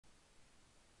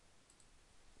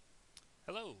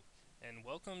Hello, and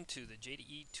welcome to the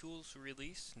JDE Tools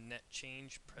Release Net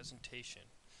Change presentation.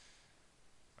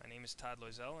 My name is Todd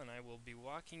Loisel, and I will be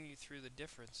walking you through the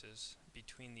differences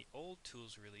between the old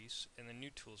Tools Release and the new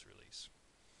Tools Release.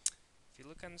 If you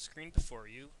look on the screen before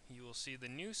you, you will see the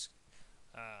new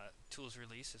Tools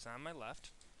Release is on my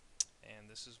left, and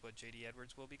this is what JD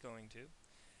Edwards will be going to.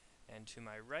 And to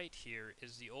my right here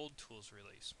is the old Tools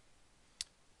Release,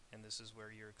 and this is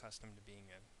where you're accustomed to being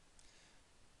in.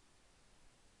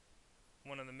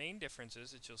 One of the main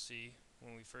differences that you'll see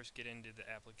when we first get into the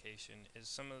application is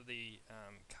some of the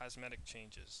cosmetic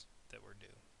changes that were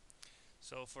due.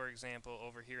 So for example,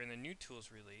 over here in the new tools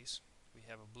release, we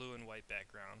have a blue and white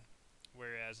background,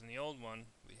 whereas in the old one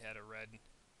we had a red,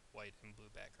 white, and blue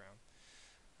background.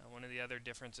 One of the other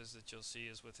differences that you'll see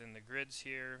is within the grids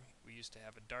here, we used to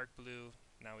have a dark blue,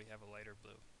 now we have a lighter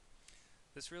blue.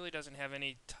 This really doesn't have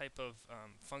any type of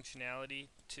functionality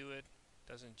to it.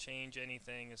 Doesn't change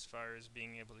anything as far as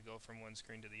being able to go from one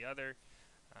screen to the other.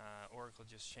 Oracle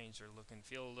just changed their look and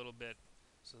feel a little bit,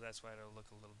 so that's why it'll look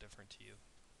a little different to you.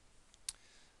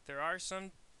 There are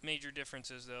some major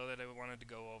differences though that I wanted to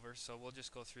go over, so we'll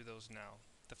just go through those now.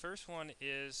 The first one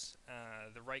is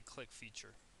the right click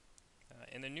feature.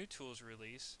 In the new tools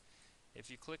release, if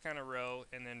you click on a row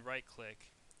and then right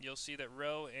click, you'll see that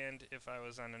row, and if I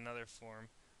was on another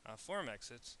form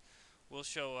exits, will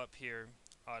show up here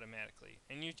automatically,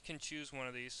 and you can choose one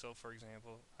of these. So for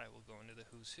example, I will go into the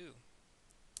who's who,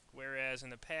 whereas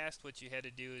in the past what you had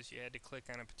to do is you had to click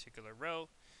on a particular row,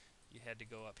 you had to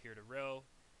go up here to row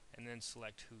and then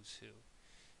select who's who.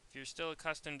 If you're still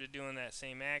accustomed to doing that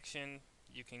same action,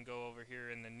 you can go over here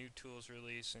in the new tools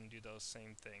release and do those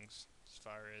same things, as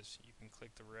far as you can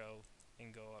click the row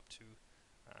and go up to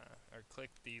or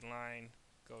click the line,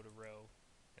 go to row,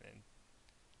 and then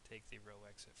take the row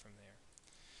exit from there.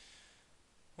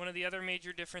 One of the other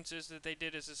major differences that they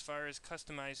did is as far as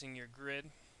customizing your grid.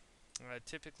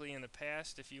 Typically in the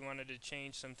past, if you wanted to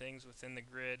change some things within the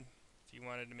grid, if you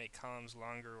wanted to make columns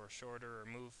longer or shorter or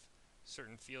move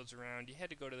certain fields around, you had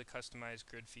to go to the customize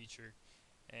grid feature,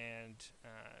 and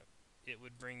it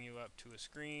would bring you up to a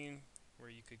screen where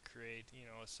you could create,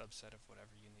 a subset of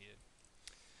whatever you needed.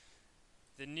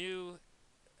 The new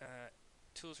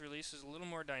tools release is a little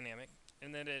more dynamic,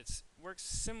 and that it works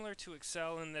similar to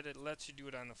Excel in that it lets you do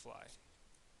it on the fly.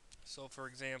 So for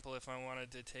example, if I wanted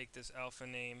to take this alpha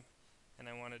name and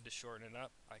I wanted to shorten it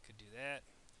up, I could do that.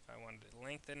 If I wanted to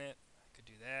lengthen it, I could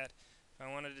do that. If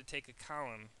I wanted to take a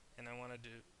column and I wanted to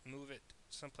move it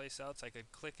someplace else, I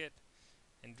could click it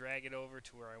and drag it over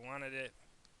to where I wanted it,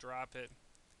 drop it,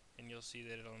 and you'll see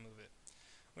that it'll move it.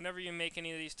 Whenever you make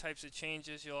any of these types of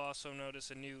changes, you'll also notice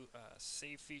a new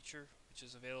save feature, which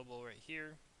is available right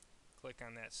here. Click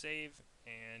on that save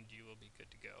and you will be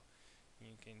good to go.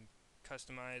 You can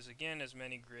customize again as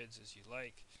many grids as you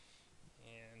like,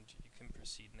 and you can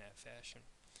proceed in that fashion.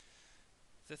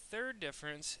 The third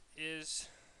difference is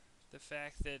the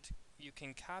fact that you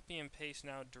can copy and paste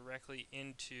now directly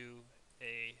into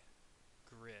a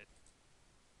grid.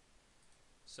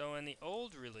 So in the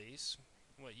old release,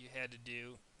 what you had to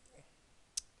do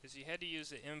is you had to use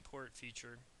the import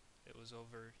feature that was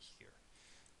over here.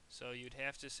 So you'd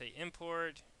have to say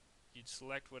import, you'd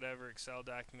select whatever Excel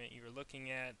document you were looking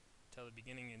at, tell the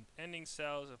beginning and ending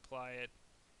cells, apply it,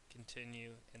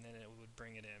 continue, and then it would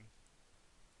bring it in.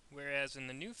 Whereas in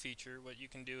the new feature, what you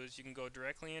can do is you can go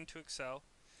directly into Excel,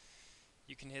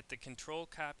 you can hit the control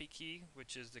copy key,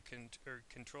 which is the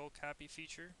control copy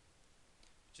feature,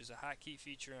 which is a hotkey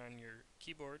feature on your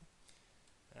keyboard.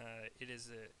 It is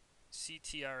the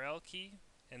CTRL key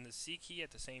and the C key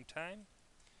at the same time.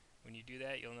 When you do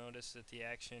that, you'll notice that the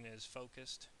action is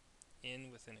focused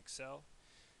in within Excel.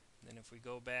 And then if we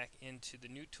go back into the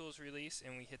new tools release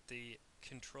and we hit the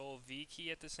Control V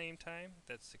key at the same time,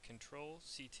 that's the Control,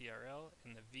 CTRL,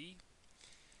 and the V,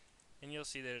 and you'll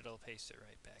see that it'll paste it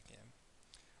right back in.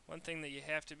 One thing that you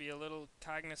have to be a little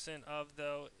cognizant of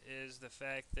though is the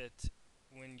fact that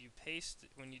when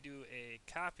you do a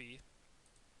copy,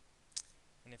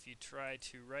 and if you try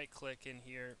to right click in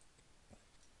here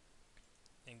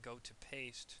and go to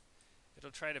paste,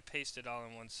 it'll try to paste it all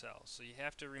in one cell. So you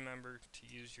have to remember to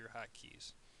use your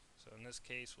hotkeys. So in this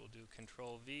case we'll do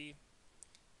Control V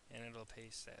and it'll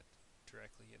paste that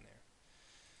directly in there.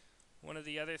 One of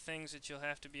the other things that you'll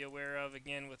have to be aware of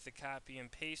again with the copy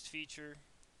and paste feature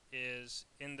is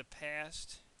in the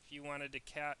past, if you wanted to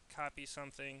copy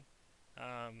something,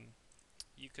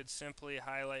 you could simply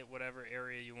highlight whatever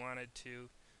area you wanted to,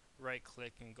 right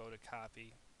click and go to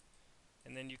copy,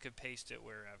 and then you could paste it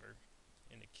wherever,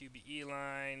 in a QBE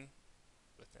line,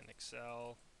 within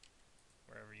Excel,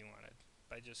 wherever you wanted,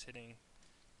 by just hitting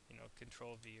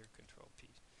Control V or Control V.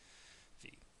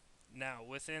 Now,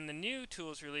 within the new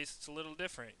tools release, it's a little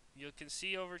different. You can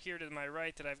see over here to my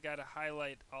right that I've got to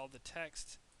highlight all the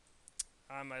text.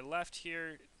 On my left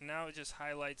here, now it just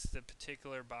highlights the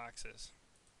particular boxes.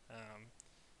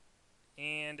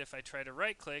 And if I try to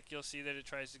right click, you'll see that it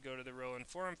tries to go to the row and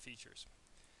form features.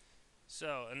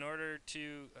 So in order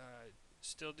to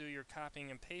still do your copying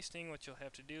and pasting, what you'll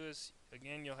have to do is,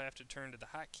 again, you'll have to turn to the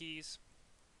hotkeys.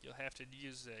 You'll have to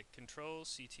use the Control,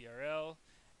 CTRL,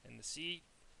 and the C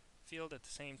field at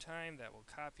the same time. That will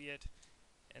copy it.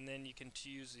 And then you can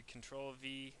use the Control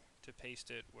V to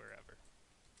paste it wherever.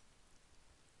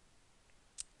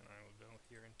 And I will go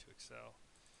here into Excel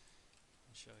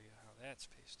and show you how that's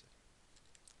pasted.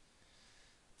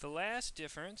 The last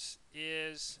difference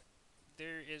is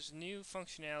there is new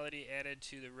functionality added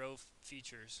to the row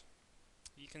features.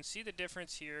 You can see the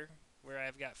difference here where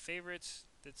I've got favorites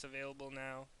that's available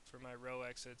now for my row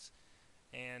exits,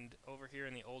 and over here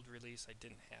in the old release I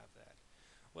didn't have that.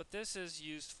 What this is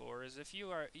used for is if you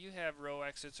have row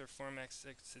exits or form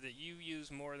exits that you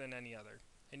use more than any other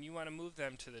and you want to move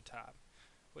them to the top,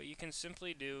 what you can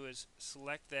simply do is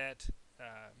select that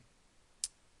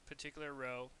particular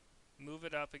row, move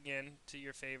it up again to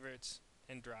your favorites,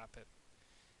 and drop it.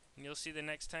 And you'll see the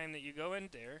next time that you go in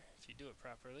there, if you do it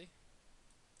properly,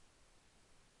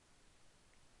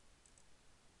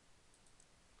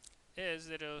 is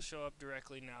that it'll show up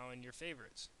directly now in your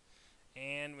favorites.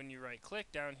 And when you right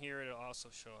click down here, it'll also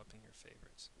show up in your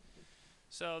favorites.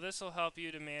 So this will help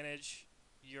you to manage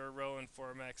your row and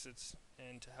form exits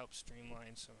and to help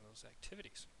streamline some of those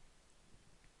activities.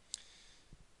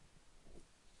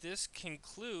 This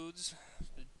concludes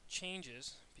the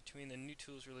changes between the new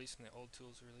tools release and the old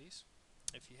tools release.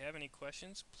 If you have any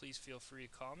questions, please feel free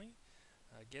to call me.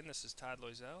 Again, this is Todd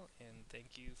Loisel, and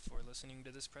thank you for listening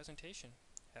to this presentation.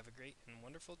 Have a great and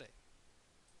wonderful day.